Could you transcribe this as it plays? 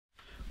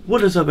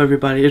What is up,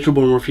 everybody? It's your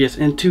boy Morpheus,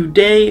 and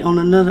today on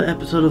another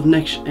episode of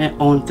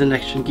on the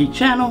Next Gen Geek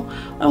channel,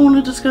 I want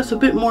to discuss a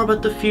bit more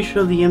about the future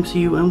of the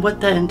MCU and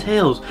what that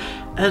entails.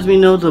 As we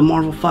know, the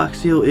Marvel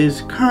Fox deal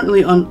is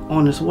currently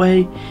on its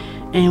way,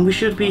 and we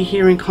should be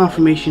hearing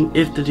confirmation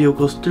if the deal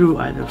goes through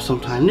either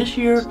sometime this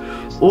year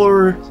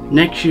or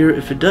next year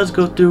if it does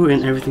go through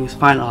and everything is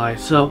finalized.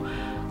 So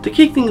to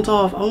kick things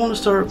off, I want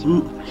to start.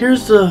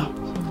 Here's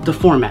the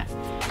format.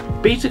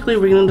 Basically,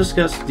 we're going to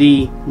discuss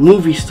the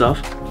movie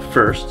stuff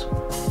first,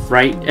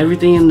 right?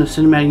 Everything in the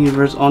cinematic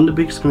universe on the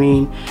big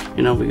screen.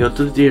 You know, we go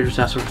to the theaters,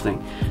 that sort of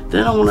thing.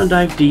 Then I want to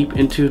dive deep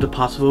into the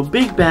possible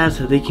big bads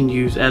that they can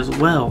use as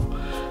well.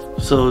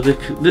 So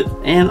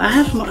and I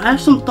have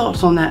some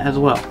thoughts on that as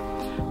well.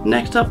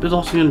 Next up is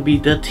also going to be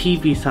the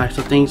TV side,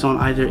 so things on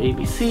either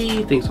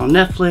ABC, things on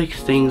Netflix,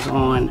 things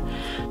on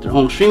their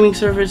own streaming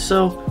service.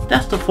 So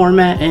that's the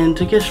format, and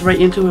to get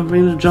right into it, we're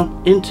going to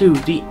jump into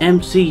the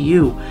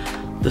MCU.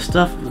 The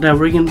stuff that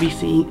we're going to be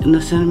seeing in the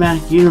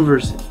cinematic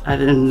universe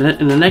in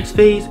the next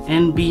phase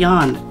and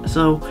beyond.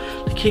 So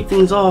to kick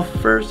things off,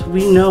 first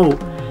we know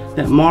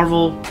that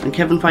Marvel and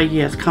Kevin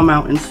Feige has come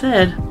out and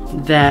said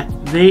that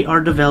they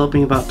are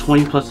developing about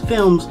 20 plus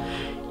films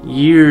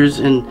years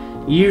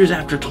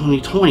after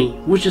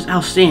 2020, which is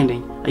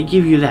outstanding. I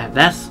give you that.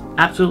 That's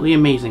absolutely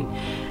amazing.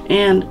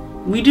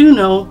 And we do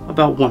know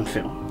about one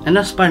film, and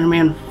that's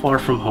Spider-Man Far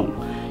From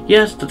Home.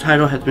 Yes, the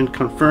title has been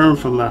confirmed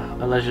from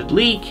an alleged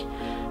leak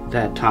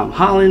that Tom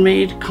Holland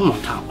made. Come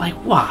on, Tom. Like,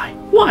 why?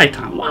 Why,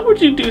 Tom? Why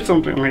would you do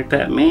something like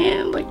that,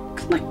 man? Like,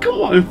 come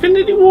on,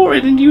 Infinity War,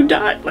 and then you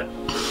die. Like,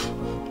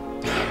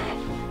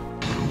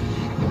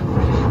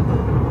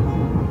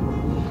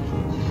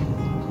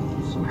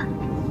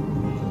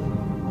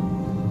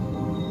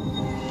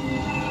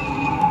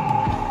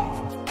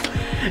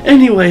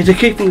 anyway, to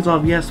kick things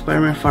off, yes,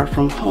 Spider-Man Far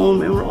From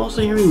Home, and we're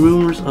also hearing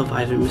rumors of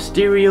either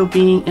Mysterio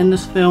being in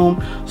this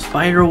film,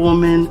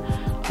 Spider-Woman,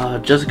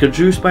 Jessica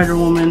Drew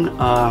Spider-Woman,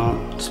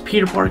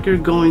 Peter Parker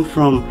going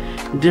from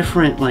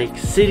different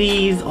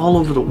cities all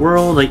over the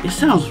world. Like, it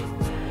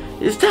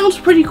sounds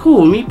pretty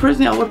cool. Me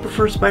personally, I would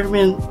prefer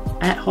Spider-Man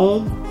at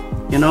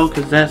home, you know,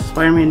 because that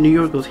Spider-Man in New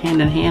York goes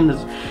hand in hand.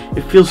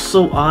 It feels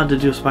so odd to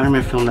do a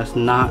Spider-Man film that's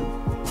not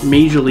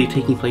majorly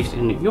taking place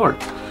in New York,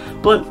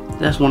 but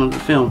that's one of the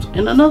films.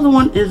 And another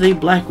one is a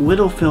Black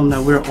Widow film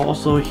that we're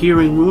also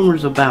hearing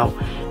rumors about,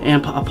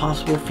 and a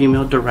possible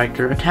female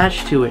director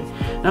attached to it.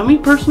 Now, me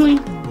personally,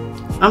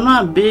 I'm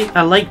not big.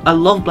 I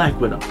love Black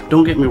Widow,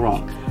 don't get me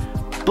wrong,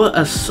 but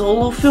a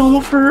solo film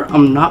of her,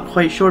 I'm not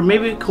quite sure.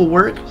 Maybe it could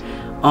work.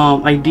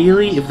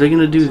 Ideally, if they're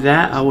gonna do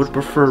that, I would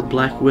prefer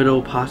Black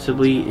Widow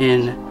possibly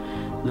in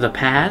the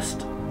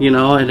past, you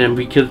know, and then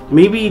we could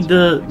maybe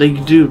they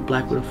could do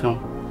Black Widow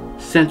film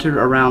centered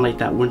around like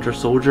that Winter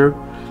Soldier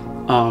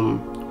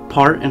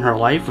part in her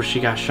life where she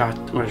got shot,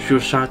 where she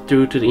was shot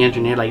through to the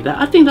engineer like that.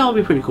 I think that would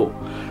be pretty cool,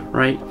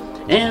 right?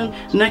 And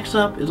next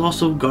up is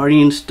also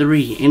Guardians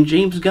 3, and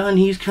James Gunn,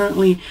 he's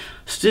currently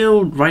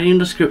still writing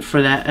the script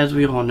for that, as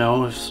we all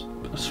know, as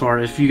far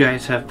as if you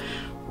guys have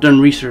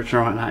done research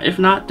or whatnot. If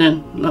not,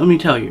 then let me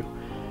tell you,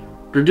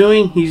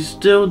 he's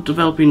still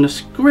developing the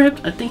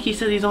script. I think he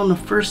said he's on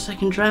the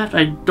second draft.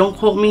 Don't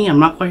quote me, I'm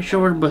not quite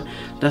sure, but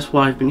that's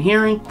what I've been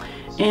hearing.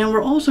 And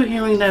we're also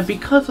hearing that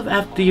because of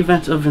after the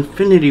events of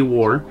Infinity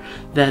War,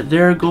 that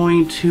they're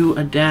going to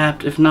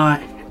adapt, if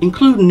not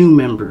include new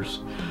members.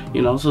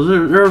 You know, so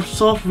they're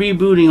soft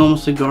rebooting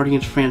almost the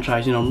Guardians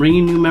franchise, you know,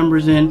 bringing new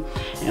members in.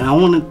 And I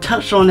want to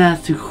touch on that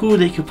as to who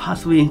they could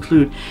possibly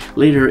include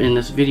later in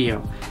this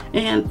video.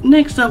 And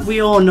next up, we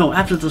all know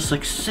after the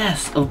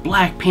success of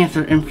Black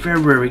Panther in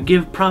February,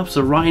 give props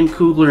to Ryan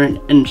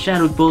Coogler and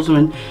Chadwick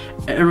Boseman,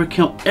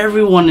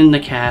 everyone in the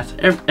cast.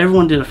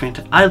 Everyone did a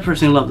fantastic. I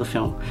personally love the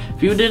film.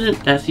 If you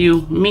didn't, that's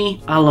you.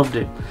 Me, I loved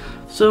it.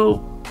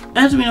 So,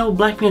 as we know,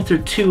 Black Panther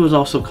 2 is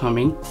also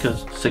coming,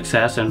 because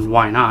success and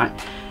why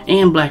not.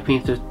 And Black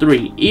Panther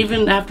 3,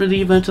 even after the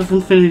events of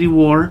Infinity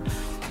War.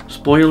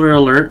 Spoiler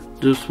alert,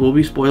 this will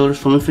be spoilers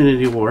from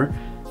Infinity War.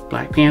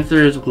 Black Panther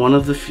is one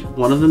of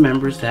the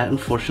members that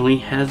unfortunately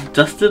has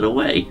dusted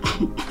away.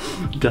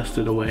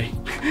 Dusted away.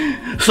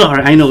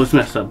 Sorry, I know it's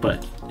messed up,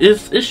 but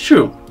it's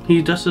true.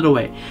 He dusted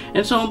away.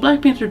 And so in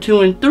Black Panther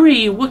 2 and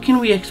 3, what can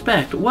we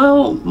expect?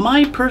 Well,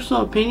 my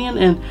personal opinion,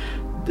 and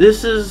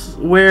this is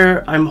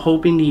where I'm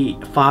hoping the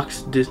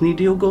Fox Disney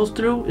deal goes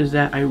through, is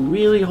that I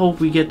really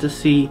hope we get to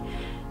see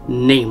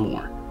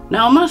Namor.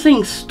 Now, I'm not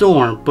saying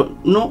Storm,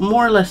 but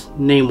more or less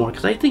Namor,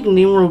 because I think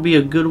Namor will be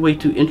a good way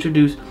to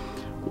introduce,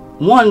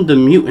 one, the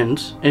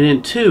mutants, and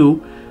then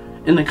two,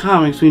 in the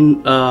comics we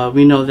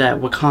know that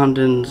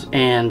Wakandans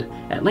and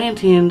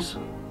Atlanteans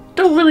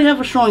don't really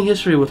have a strong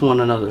history with one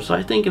another. So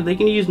I think if they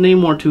can use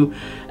Namor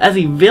as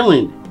a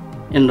villain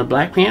in the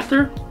Black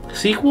Panther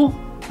sequel,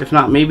 if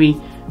not maybe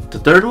the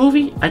third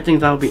movie, I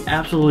think that would be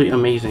absolutely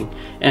amazing.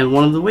 And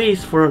one of the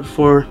ways for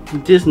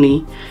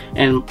Disney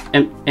and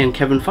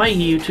Kevin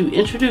Feige to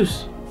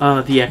introduce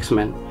the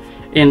X-Men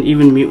and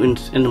even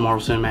mutants in the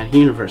Marvel Cinematic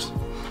Universe.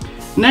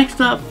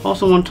 Next up,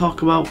 also want to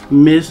talk about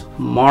Ms.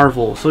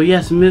 Marvel. So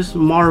yes, Ms.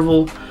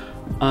 Marvel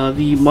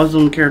the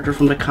Muslim character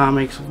from the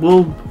comics,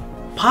 will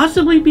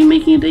possibly be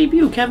making a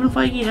debut. Kevin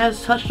Feige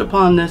has touched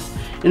upon this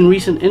in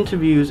recent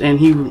interviews, and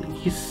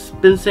he's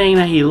been saying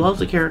that he loves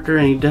the character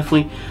and he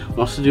definitely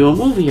wants to do a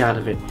movie out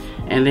of it.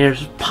 And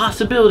there's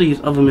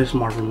possibilities of a Ms.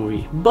 Marvel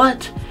movie.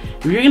 But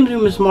if you're going to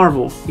do Ms.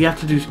 Marvel, you have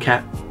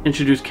to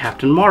introduce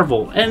Captain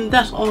Marvel. And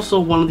that's also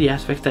one of the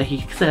aspects that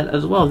he said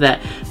as well,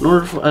 that in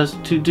order for us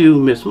to do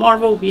Ms.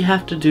 Marvel, we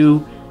have to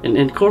do and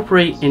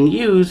incorporate and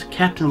use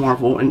Captain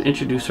Marvel and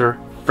introduce her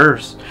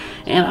first.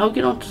 And I'll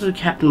get onto the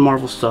Captain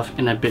Marvel stuff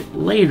in a bit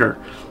later.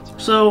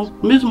 So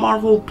Ms.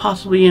 Marvel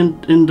possibly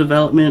in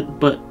development,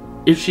 but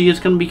if she is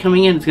going to be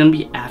coming in, it's going to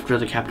be after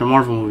the Captain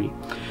Marvel movie.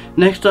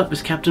 Next up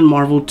is Captain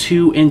Marvel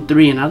 2 and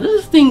 3. And now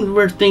this is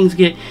where things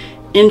get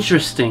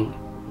interesting.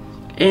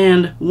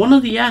 And one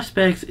of the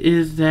aspects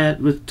is that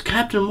with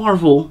Captain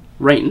Marvel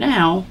right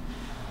now,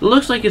 it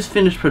looks like it's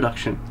finished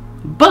production.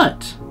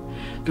 But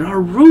there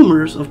are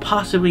rumors of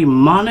possibly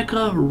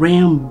Monica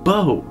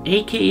Rambeau,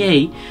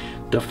 aka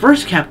the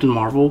first Captain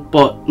Marvel,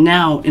 but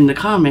now in the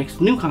comics,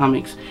 new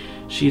comics,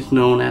 she's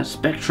known as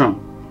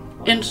Spectrum.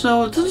 And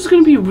so this is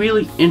going to be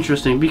really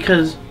interesting,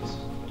 because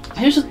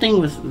here's the thing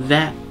with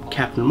that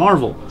Captain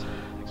Marvel.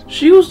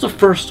 She was the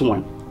first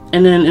one,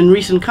 and then in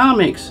recent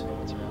comics,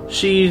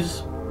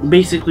 she's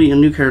basically a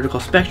new character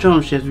called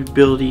Spectrum. She has the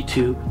ability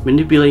to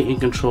manipulate and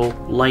control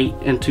light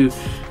into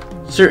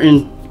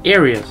certain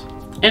areas.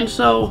 And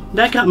so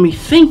that got me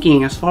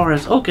thinking, as far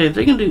as, okay, if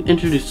they're going to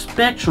introduce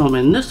Spectrum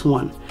in this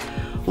one,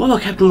 what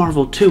about Captain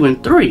Marvel 2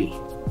 and 3?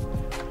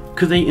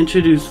 Could they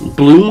introduce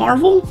Blue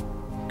Marvel?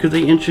 Could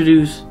they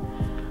introduce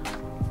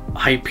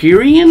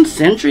Hyperion,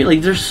 Sentry?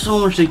 Like, there's so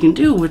much they can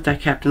do with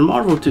that Captain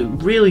Marvel to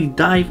really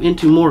dive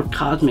into more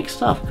cosmic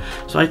stuff.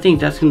 So I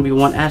think that's going to be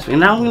one aspect. And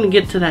now I'm going to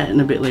get to that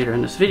in a bit later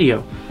in this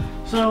video.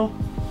 So,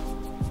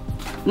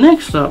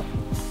 next up,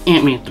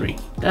 Ant-Man 3.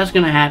 That's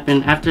going to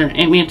happen after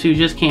Ant-Man 2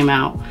 just came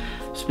out.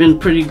 It's been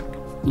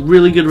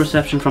really good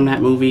reception from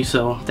that movie,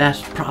 so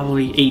that's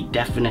probably a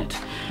definite.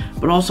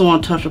 But also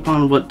want to touch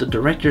upon what the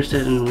director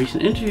said in a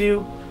recent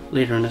interview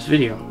later in this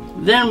video.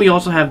 Then we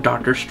also have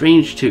Doctor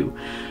Strange 2.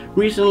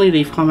 Recently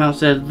they've come out and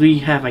said we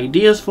have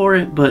ideas for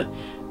it, but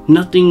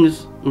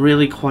nothing's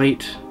really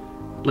quite,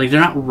 like, they're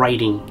not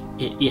writing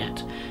it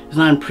yet. It's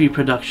not in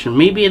pre-production.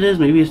 Maybe it is,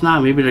 maybe it's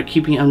not. Maybe they're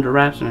keeping it under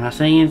wraps and they're not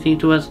saying anything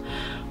to us.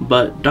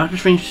 But Doctor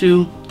Strange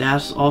 2,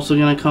 that's also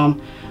going to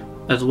come,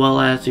 as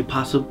well as the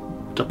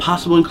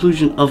possible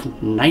inclusion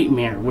of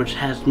Nightmare, which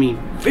has me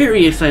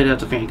very excited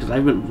as a fan, because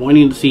I've been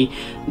wanting to see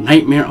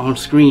Nightmare on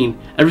screen.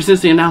 Ever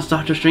since they announced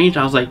Doctor Strange,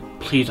 I was like,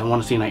 please, I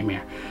want to see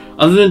Nightmare.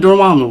 Other than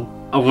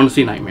Dormammu, I want to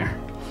see Nightmare.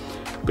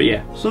 But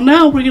yeah, so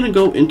now we're going to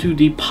go into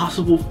the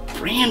possible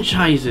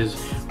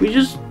franchises. We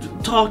just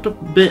talked a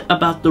bit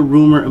about the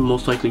rumor and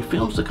most likely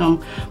films to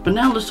come, but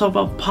now let's talk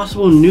about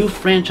possible new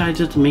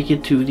franchises to make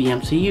it to the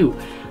MCU.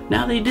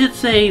 Now, they did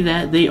say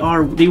that they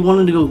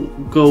wanted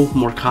to go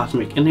more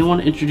cosmic, and they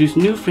want to introduce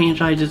new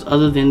franchises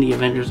other than the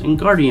Avengers and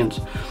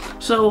Guardians.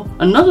 So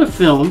another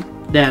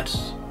film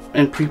that's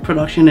in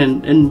pre-production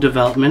and in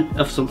development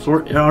of some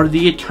sort are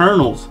the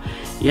Eternals.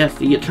 Yes,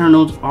 the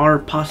Eternals are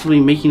possibly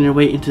making their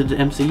way into the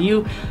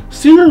MCU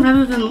sooner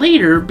rather than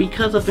later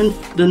because of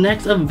the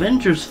next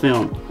Avengers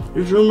film.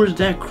 There's rumors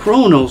that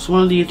Kronos,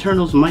 one of the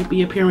Eternals, might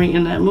be appearing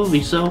in that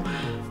movie. So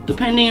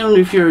depending on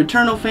if you're an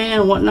Eternal fan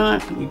and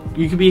whatnot,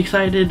 you could be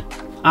excited.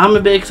 I'm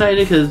a bit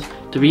excited because,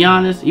 to be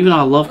honest, even though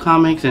I love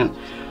comics and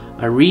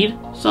I read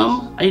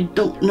some, I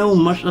don't know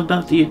much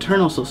about the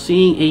Eternals. So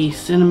seeing a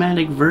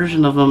cinematic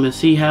version of them and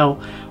see how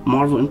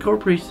Marvel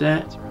incorporates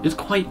that is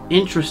quite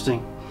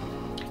interesting.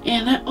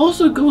 And that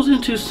also goes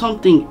into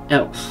something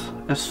else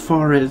as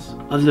far as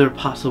other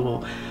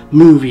possible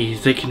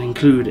movies they can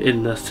include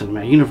in the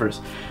cinematic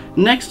universe.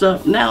 Next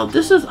up, now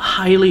this is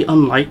highly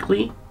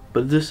unlikely,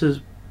 but this is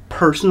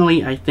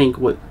personally, I think,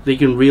 what they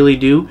can really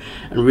do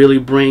and really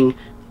bring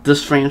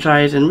this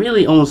franchise and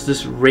really almost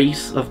this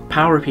race of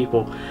power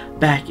people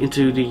back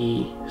into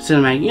the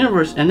cinematic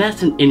universe, and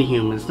that's in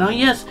Inhumans. Now,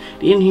 yes,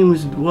 the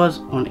Inhumans was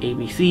on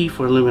ABC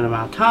for a limited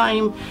amount of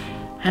time,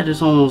 had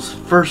its almost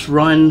first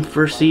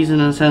season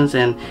in a sense,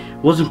 and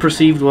wasn't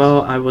perceived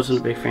well. I wasn't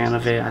a big fan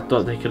of it. I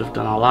thought they could have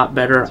done a lot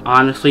better.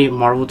 Honestly,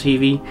 Marvel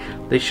TV,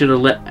 they should have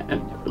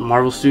let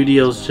Marvel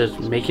Studios just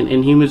make an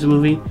Inhumans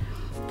movie,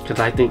 because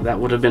I think that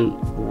would have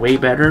been way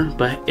better.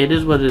 But it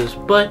is what it is.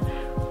 But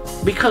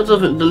because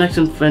of the next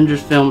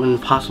Avengers film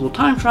and possible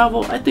time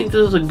travel, I think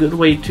this is a good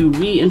way to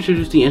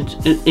reintroduce the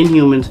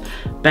Inhumans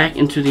back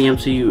into the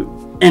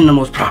MCU in the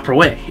most proper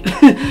way.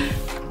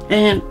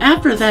 And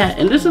after that,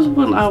 and this is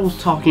when I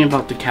was talking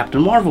about the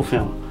Captain Marvel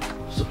film,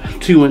 so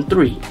 2 and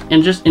 3,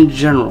 and just in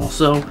general.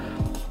 So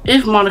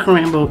if Monica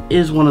Rambeau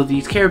is one of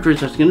these characters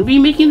that's going to be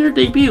making their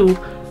debut,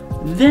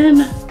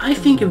 then I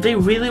think if they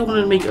really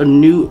wanted to make a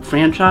new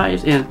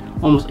franchise and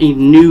almost a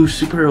new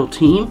superhero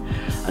team,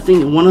 I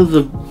think one of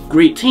the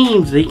great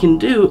teams they can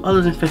do,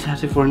 other than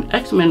Fantastic Four and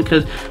X-Men,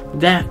 because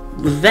that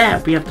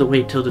we have to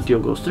wait till the deal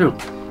goes through,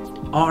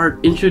 are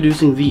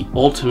introducing the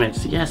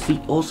Ultimates. Yes,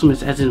 the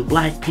Ultimates, as in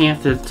Black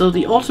Panther. So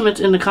the Ultimates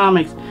in the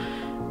comics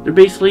They're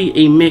basically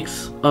a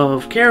mix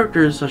of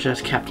characters such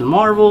as Captain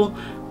Marvel,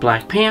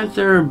 Black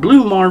Panther,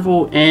 Blue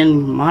Marvel,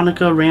 and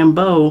Monica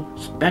Rambeau,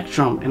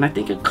 Spectrum, and I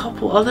think a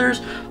couple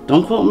others.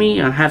 Don't quote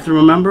me, I have to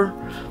remember.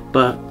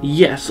 But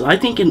yes, I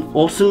think an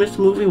Ultimates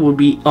movie would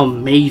be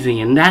amazing,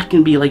 and that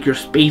can be like your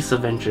space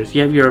Avengers.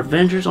 You have your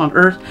Avengers on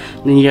Earth,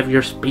 and then you have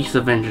your space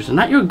Avengers, and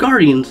not your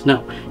Guardians,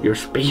 no, your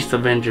space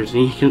Avengers,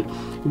 and you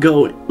can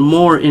go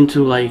more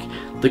into like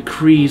the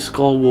Kree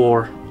Skull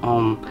War,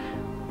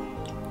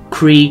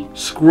 Kree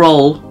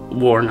Skrull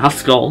War, not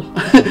Skull,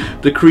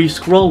 the Kree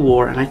Skrull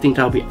War, and I think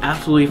that would be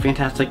absolutely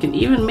fantastic, and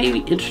even maybe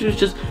introduce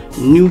just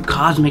new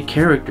cosmic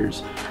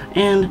characters.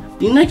 And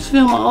the next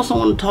film I also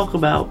want to talk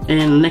about,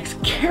 and the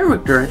next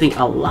character I think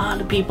a lot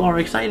of people are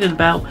excited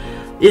about,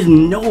 is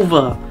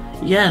Nova.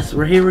 Yes,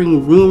 we're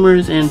hearing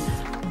rumors and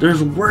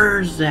there's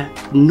words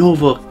that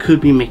Nova could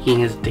be making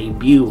his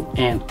debut,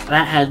 and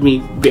that has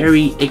me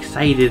very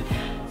excited.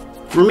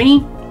 For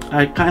me,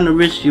 I kind of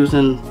wish he was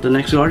in the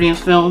next Guardians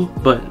film,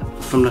 but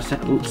from the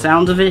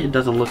sounds of it, it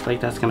doesn't look like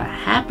that's gonna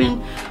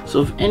happen.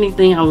 So if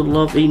anything, I would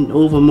love a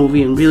Nova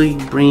movie and really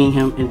bringing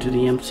him into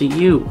the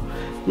MCU.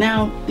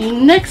 Now, the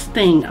next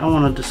thing I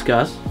want to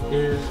discuss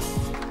is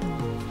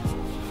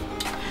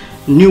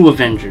new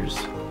Avengers.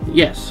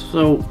 Yes,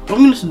 so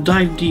I'm going to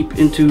dive deep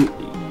into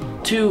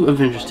two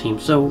Avengers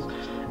teams. So,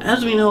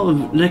 as we know,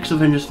 the next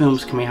Avengers film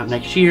is coming out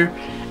next year,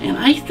 and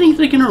I think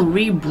they're going to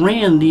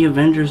rebrand the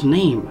Avengers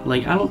name.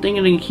 Like, I don't think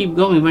they're going to keep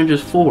going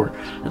Avengers 4.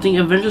 I think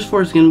Avengers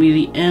 4 is going to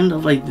be the end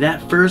of, like,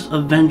 that first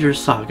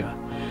Avengers saga.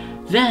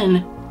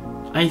 Then,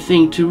 I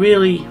think to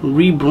really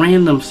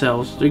rebrand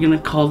themselves, they're going to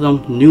call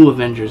them New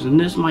Avengers. And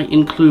this might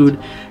include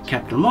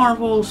Captain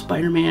Marvel,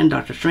 Spider-Man,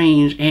 Doctor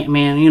Strange,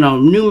 Ant-Man, you know,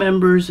 new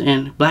members,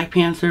 and Black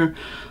Panther,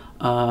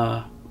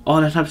 all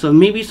that type of stuff.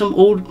 Maybe some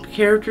old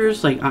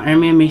characters, like Iron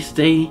Man may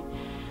stay,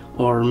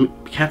 or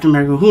Captain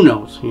America, who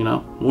knows, you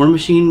know. War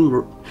Machine,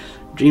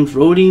 James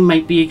Rhodey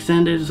might be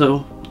extended,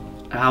 so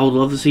I would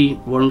love to see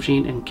War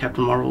Machine and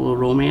Captain Marvel a little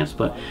romance,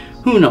 but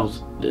who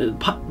knows. The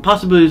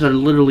possibilities are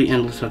literally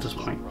endless at this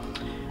point.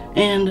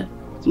 And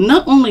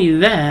not only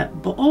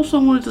that, but also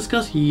I want to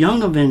discuss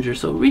Young Avengers.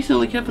 So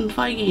recently Kevin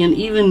Feige and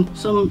even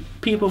some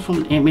people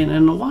from Ant-Man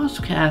and the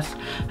Wasp cast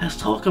has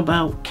talked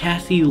about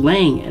Cassie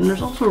Lang. And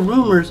there's also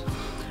rumors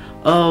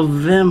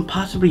of them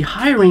possibly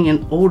hiring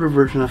an older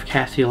version of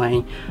Cassie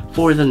Lang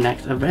for the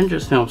next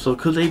Avengers film. So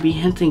could they be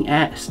hinting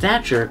at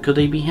Stature? Could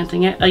they be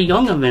hinting at a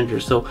Young Avenger?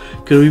 So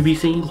could we be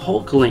seeing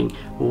Hulkling,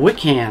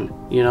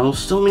 Wiccan, you know,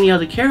 so many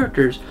other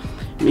characters?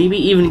 Maybe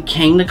even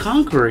Kang the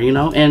Conqueror, you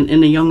know. And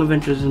in the Young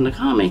Avengers in the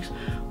comics,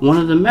 one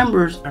of the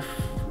members,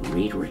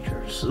 Reed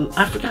Richards,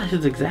 I forgot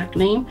his exact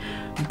name,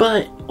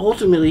 but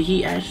ultimately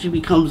he actually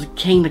becomes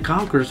Kang the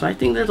Conqueror. So I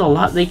think there's a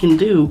lot they can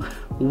do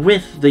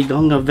with the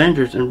Young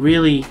Avengers and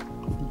really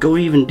go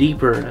even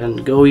deeper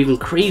and go even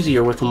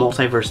crazier with the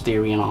multiverse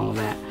theory and all of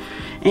that.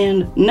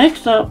 And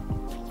next up,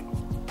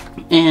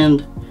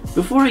 and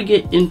before I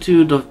get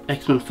into the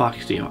X-Men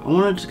Fox deal, I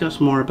want to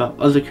discuss more about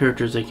other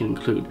characters they can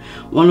include.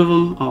 One of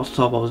them, I'll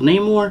talk about, was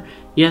Namor.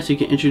 Yes, you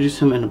can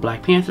introduce him in the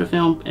Black Panther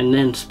film and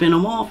then spin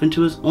him off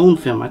into his own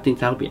film. I think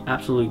that would be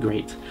absolutely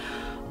great.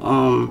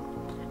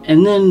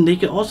 And then they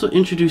could also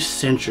introduce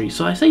Sentry.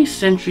 So I say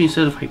Sentry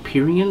instead of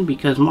Hyperion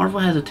because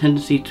Marvel has a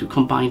tendency to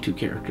combine two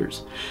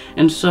characters.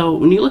 And so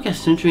when you look at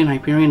Sentry and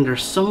Hyperion, they're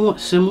somewhat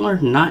similar,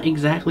 not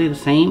exactly the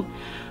same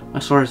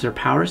as far as their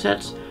power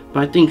sets.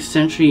 But I think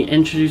Sentry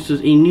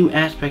introduces a new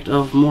aspect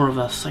of more of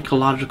a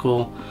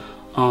psychological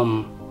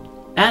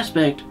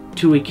aspect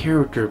to a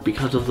character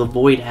because of the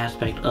void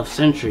aspect of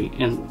Sentry.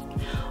 And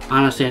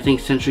honestly, I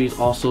think Sentry is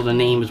also, the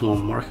name is more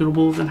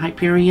marketable than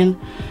Hyperion.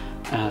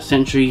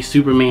 Sentry,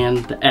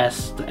 Superman, the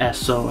S.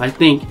 So I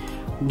think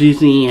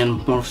Disney and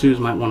Marvel Studios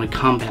might want to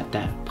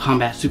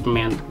combat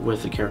Superman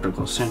with a character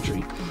called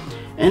Sentry.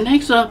 And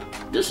next up,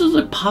 this is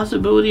a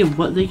possibility of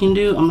what they can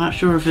do. I'm not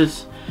sure if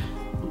it's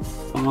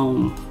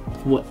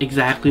what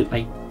exactly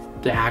like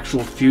the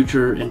actual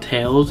future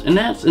entails, and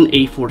that's an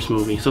A-Force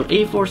movie. So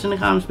A-Force in the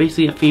comics,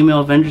 basically a female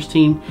Avengers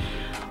team.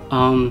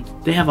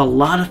 They have a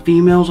lot of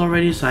females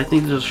already, so I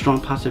think there's a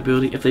strong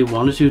possibility if they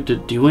wanted to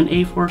do an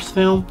A-Force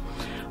film.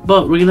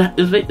 But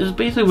it's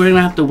basically we're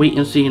gonna have to wait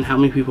and see and how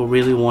many people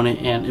really want it,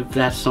 and if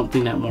that's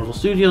something that Marvel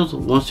Studios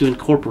wants to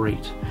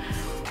incorporate.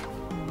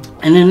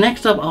 And then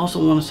next up, I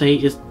also want to say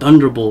is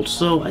Thunderbolts.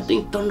 So I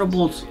think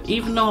Thunderbolts,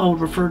 even though I would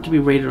prefer it to be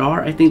rated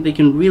R, I think they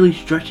can really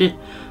stretch it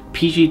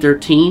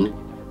PG-13,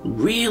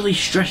 really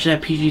stretch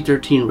that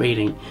PG-13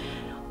 rating.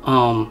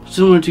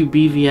 Similar to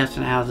BVS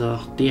and has a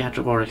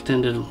theatrical or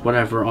extended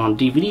whatever on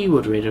DVD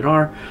with rated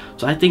R.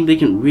 So I think they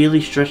can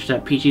really stretch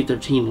that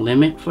PG-13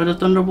 limit for the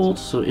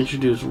Thunderbolts. So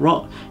introduce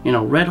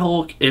Red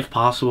Hulk if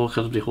possible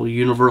because of the whole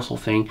Universal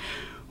thing.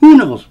 Who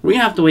knows? We're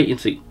gonna have to wait and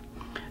see.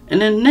 And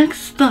then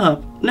next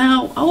up,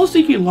 now I was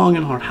thinking long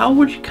and hard.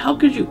 How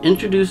could you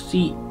introduce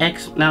the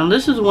X? Now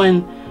this is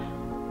when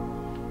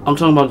I'm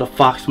talking about the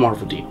Fox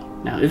Marvel deal.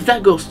 Now if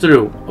that goes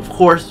through, of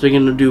course they're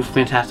gonna do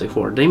Fantastic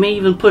Four. They may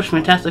even push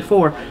Fantastic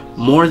Four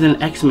more than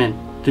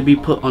X-Men to be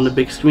put on the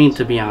big screen,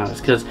 to be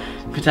honest, because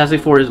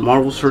Fantastic Four is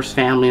Marvel's first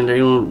family and they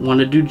don't want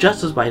to do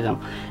justice by them.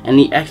 And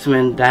the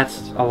X-Men,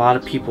 that's a lot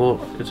of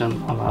people, it's in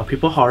a lot of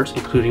people's hearts,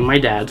 including my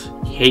dad's.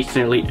 He hates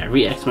nearly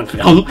every X-Men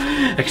film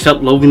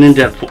except Logan and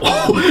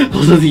Deadpool.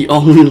 Those are the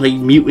only like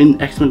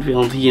mutant X-Men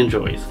films he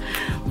enjoys.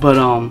 But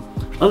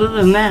other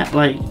than that,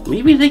 like,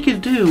 maybe they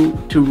could do,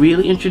 to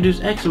really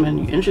introduce X-Men,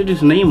 you introduce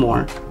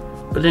Namor,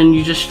 but then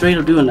you just straight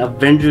up do an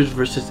Avengers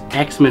versus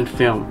X-Men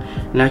film,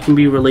 and that can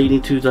be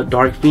relating to the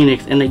Dark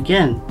Phoenix, and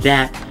again,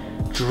 that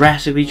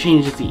drastically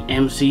changes the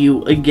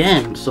MCU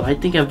again. So I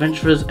think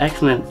Avengers vs.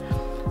 X-Men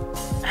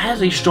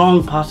has a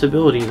strong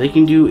possibility. They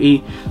can do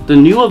the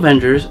new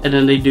Avengers, and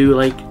then they do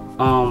like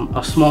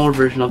a smaller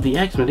version of the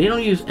X-Men. They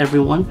don't use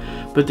everyone,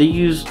 but they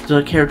use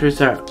the characters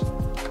that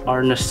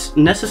are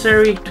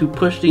necessary to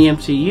push the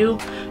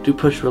MCU, to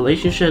push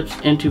relationships,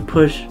 and to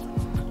push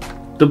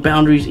the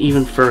boundaries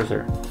even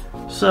further.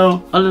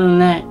 So, other than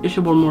that, it's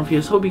your boy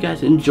Morpheus. Hope you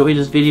guys enjoyed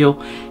this video.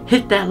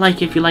 Hit that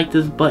like if you like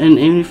this button,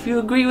 and if you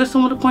agree with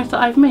some of the points that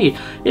I've made.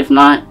 If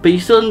not, but you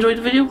still enjoyed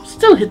the video,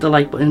 still hit the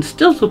like button,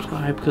 still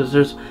subscribe, because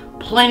there's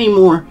plenty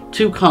more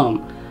to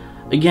come.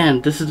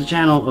 Again, this is the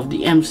channel of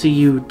the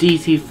MCU,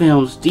 DC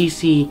films,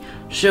 DC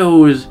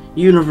shows,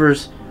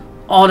 universe,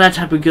 all that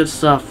type of good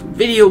stuff.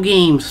 Video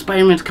games,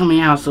 Spider-Man's coming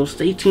out, so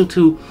stay tuned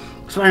to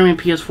Spider-Man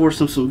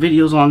PS4, some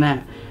videos on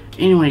that.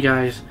 Anyway,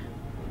 guys,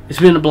 it's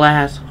been a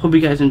blast. Hope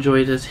you guys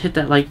enjoyed this. Hit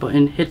that like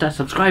button, hit that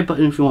subscribe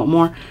button if you want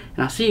more,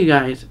 and I'll see you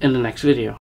guys in the next video.